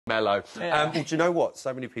mellow. Yeah. Well, do you know what?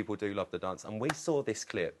 So many people do love the dance, and we saw this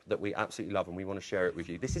clip that we absolutely love, and we want to share it with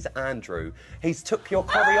you. This is Andrew. He's took your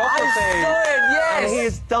choreography. I saw it, yes! And he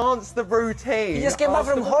has danced the routine. He just came back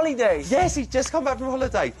from holidays. Yes, he's just come back from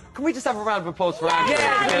holiday. Can we just have a round of applause for Andrew?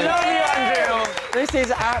 Yes, love you, Andrew. This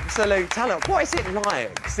is absolute talent. What is it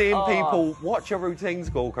like seeing people watch your routines,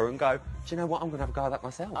 Gorka, and go, do you know what, I'm going to have a go at that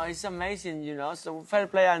myself? Oh, it's amazing, you know. So fair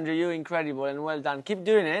play, Andrew. You're incredible and well done. Keep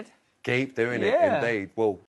doing it. Keep doing it, Yeah. indeed. Well,